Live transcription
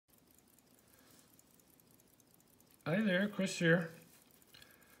Hi there, Chris here.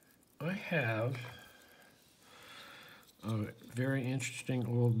 I have a very interesting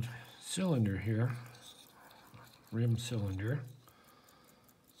old cylinder here, rim cylinder.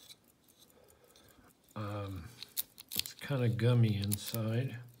 It's kind of gummy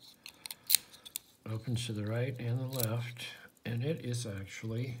inside. Opens to the right and the left, and it is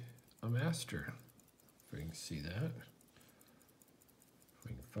actually a master. If we can see that. If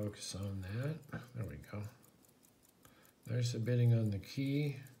we can focus on that. There we go. There's the bitting on the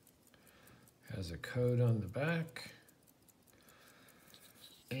key. Has a code on the back.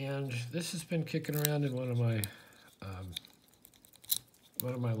 And this has been kicking around in one of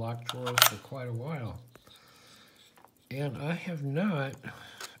my lock drawers for quite a while. And I have not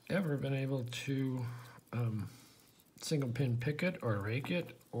ever been able to single pin pick it or rake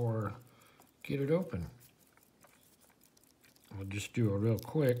it or get it open. I'll just do a real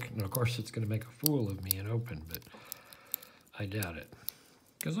quick, and of course it's going to make a fool of me and open, but I doubt it,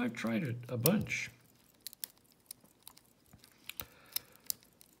 because I've tried it a bunch.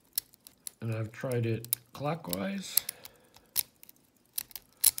 And I've tried it clockwise,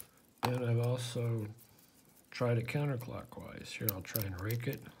 and I've also tried it counterclockwise. Here, I'll try and rake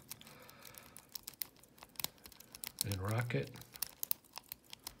it and rock it.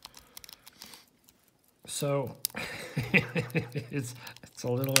 So it's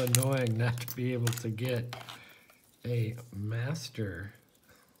a little annoying not to be able to get a master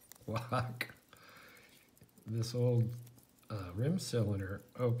lock this old rim cylinder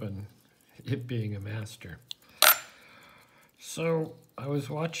open, it being a master. So I was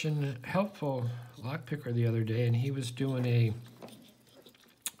watching Helpful Lockpicker the other day, and he was doing a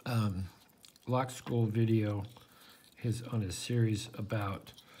lock school video on his series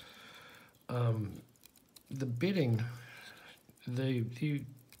about the bitting, the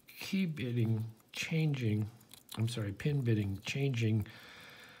key bitting changing, pin bitting changing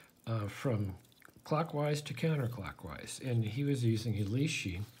from clockwise to counterclockwise. And he was using a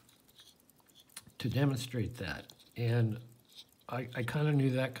Lishi to demonstrate that. And I kind of knew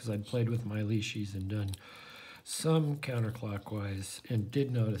that because I'd played with my Lishis and done some counterclockwise, and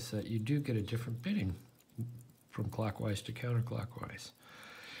did notice that you do get a different bitting from clockwise to counterclockwise.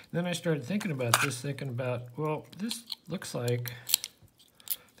 Then I started thinking about this, well, this looks like,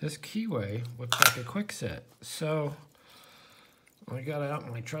 this keyway looks like a quick set. So I got out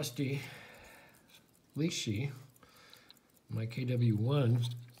my trusty Lishi, my KW1,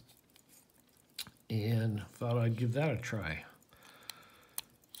 and thought I'd give that a try.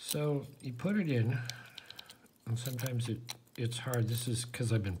 So you put it in, and sometimes it's hard. This is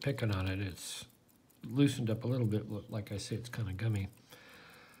because I've been picking on it. It's loosened up a little bit. Like I say, it's kind of gummy.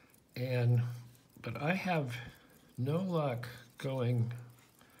 But I have no luck going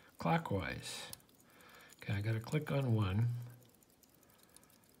clockwise. Okay, I got to click on 1.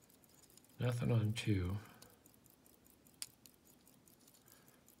 Nothing on 2.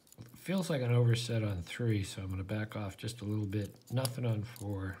 Feels like an overset on 3, so I'm going to back off just a little bit. Nothing on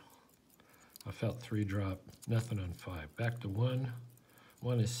 4. I felt 3 drop. Nothing on 5. Back to 1.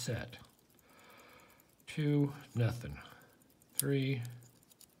 1 is set. 2, nothing. 3.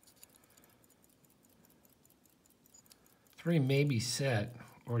 3 may be set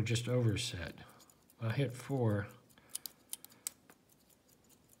or just overset. I'll hit 4.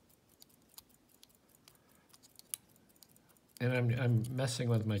 And I'm messing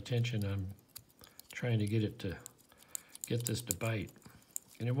with my tension. I'm trying to get this to bite,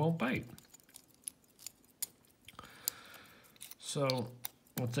 and it won't bite. So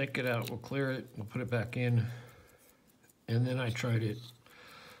we'll take it out, we'll clear it, we'll put it back in, and then I tried it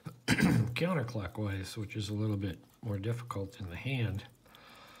counterclockwise, which is a little bit more difficult in the hand.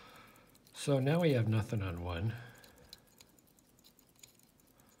 So now we have nothing on 1,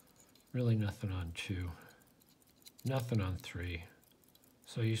 really nothing on 2. Nothing on 3.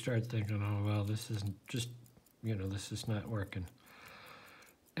 So you start thinking, oh, well, this isn't just, this is not working.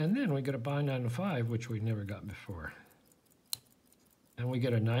 And then we get a bind on 5, which we never got before. And we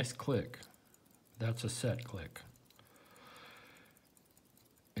get a nice click. That's a set click.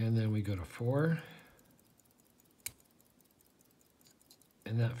 And then we go to 4.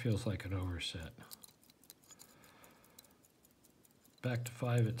 And that feels like an overset. Back to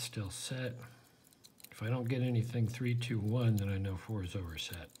 5, it's still set. If I don't get anything 3, 2, 1, then I know 4 is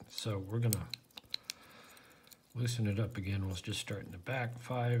overset. So we're going to loosen it up again. We'll just start in the back.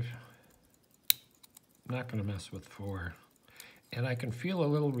 5. I'm not going to mess with 4. And I can feel a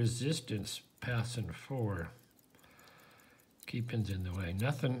little resistance passing 4. Key pin's in the way.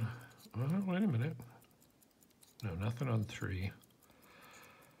 Nothing. Oh, wait a minute. No, nothing on 3.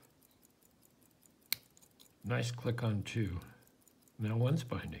 Nice click on 2. Now 1's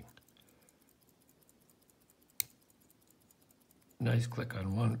binding. Nice click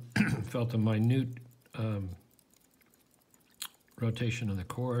on 1. Felt a minute rotation of the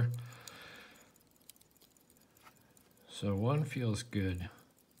core. So 1 feels good.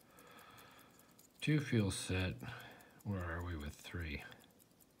 2 feels set. Where are we with 3?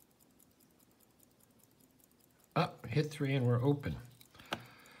 Up, hit 3 and we're open.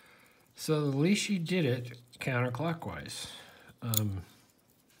 So the Lishi did it counterclockwise.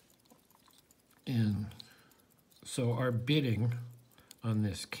 And so our bidding on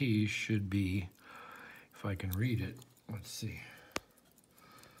this key should be, if I can read it, let's see.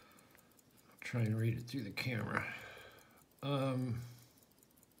 I'll try and read it through the camera.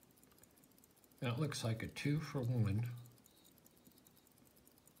 That looks like a 2 for 1,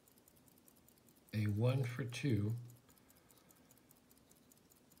 a 1 for 2.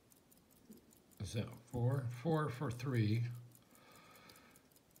 Is that 4? 4 for 3.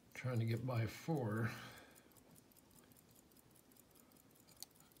 Trying to get by 4.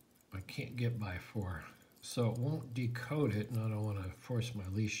 I can't get by 4. So it won't decode it, and I don't want to force my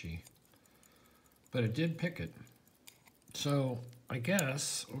Lishi. But it did pick it. So I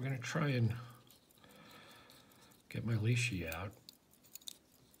guess we're going to try and get my Lishi out.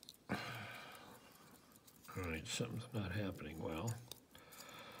 All right, something's not happening well.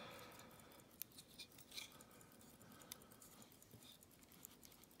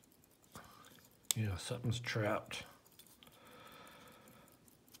 You know, something's trapped.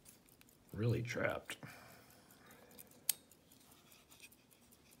 Really trapped.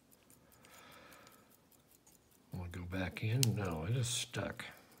 Want to go back in? No, it is stuck.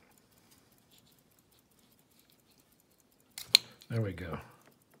 There we go.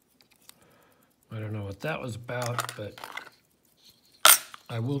 I don't know what that was about, but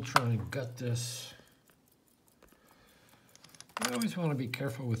I will try and gut this. You always want to be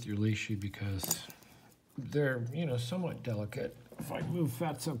careful with your Lishi because they're, you know, somewhat delicate. If I move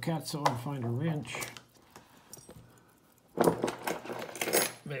Fatso Catso and find a wrench,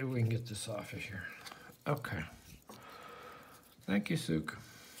 maybe we can get this off of here. Okay. Thank you, Sook.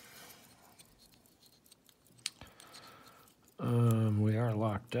 We are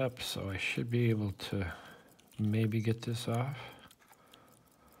locked up, so I should be able to maybe get this off.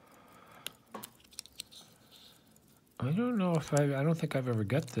 I don't know if I don't think I've ever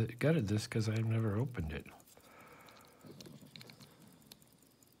gutted this because I've never opened it.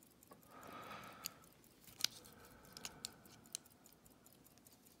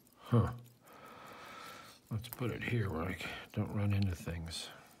 Huh. Let's put it here where I don't run into things.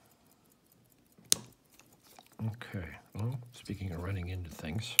 Okay, well, speaking of running into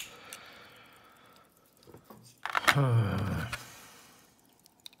things. Okay,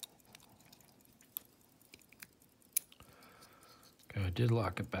 I did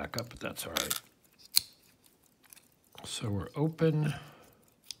lock it back up, but that's all right. So we're open.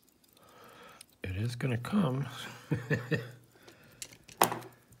 It is going to come. All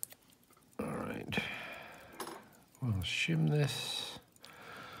right. We'll shim this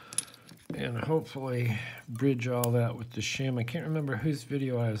and hopefully bridge all that with the shim. I can't remember whose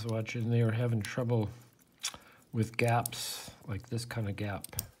video I was watching. They were having trouble with gaps, like this kind of gap.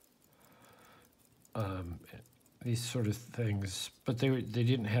 These sort of things, but they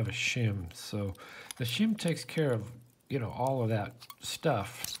didn't have a shim. So the shim takes care of, you know, all of that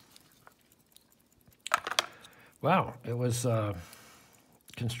stuff. Wow, it was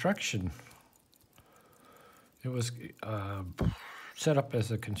construction. It was set up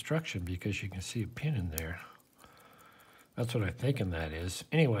as a construction because you can see a pin in there. That's what I'm thinking that is.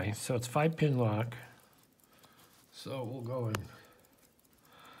 Anyway, so it's 5-pin lock. So we'll go in.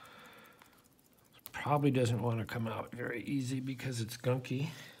 Probably doesn't want to come out very easy because it's gunky.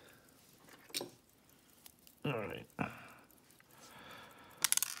 All right.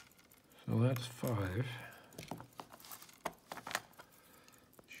 So that's 5.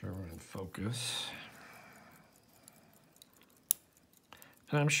 Sure we're in focus.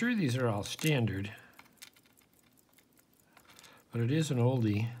 And I'm sure these are all standard, but it is an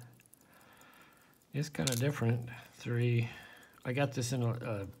oldie. It's kind of different. 3. I got this in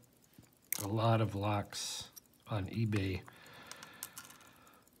a lot of locks on eBay.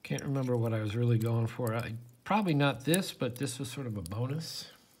 Can't remember what I was really going for. Probably not this, but this was sort of a bonus.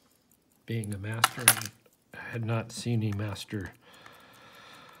 Being a master, I had not seen a master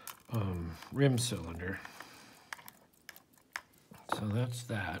rim cylinder. So that's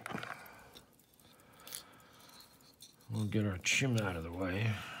that. We'll get our shim out of the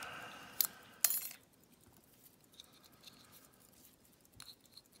way.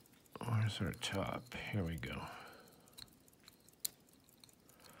 Where's Where's our top? Here we go.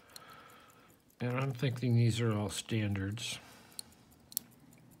 And I'm thinking these are all standards.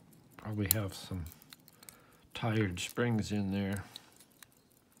 Probably have some tired springs in there.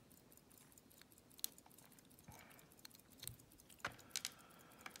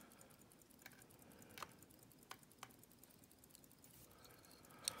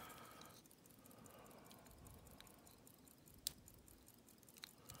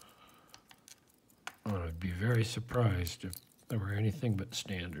 I'd be very surprised if there were anything but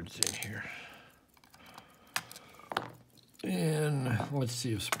standards in here. And let's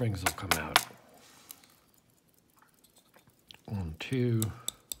see if springs will come out. 1, 2.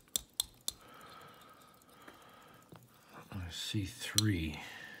 I see 3.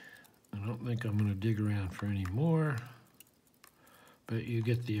 I don't think I'm going to dig around for any more, but you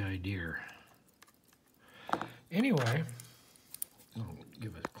get the idea. Anyway, I'll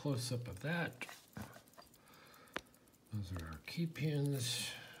give a close-up of that. Those are our key pins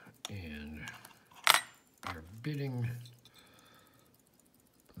and our bitting.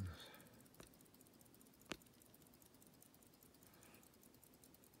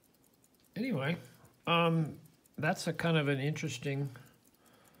 Anyway, that's a kind of an interesting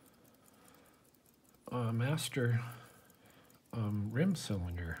master rim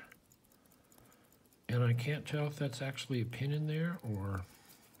cylinder. And I can't tell if that's actually a pin in there or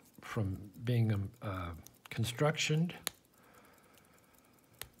from being constructioned.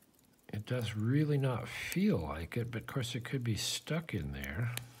 It does really not feel like it, but of course it could be stuck in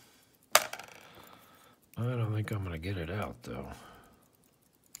there. I don't think I'm going to get it out though,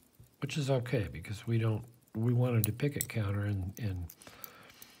 which is okay because we wanted a picket counter, and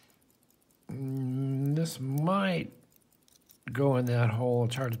this might go in that hole.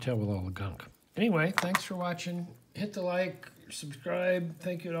 It's hard to tell with all the gunk. Anyway, thanks for watching. Hit the like, subscribe.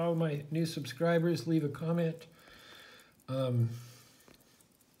 Thank you to all my new subscribers. Leave a comment.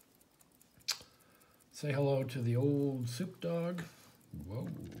 Say hello to the old soup dog. Whoa.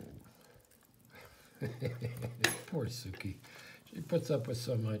 Poor Suki. She puts up with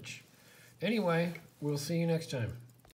so much. Anyway, we'll see you next time.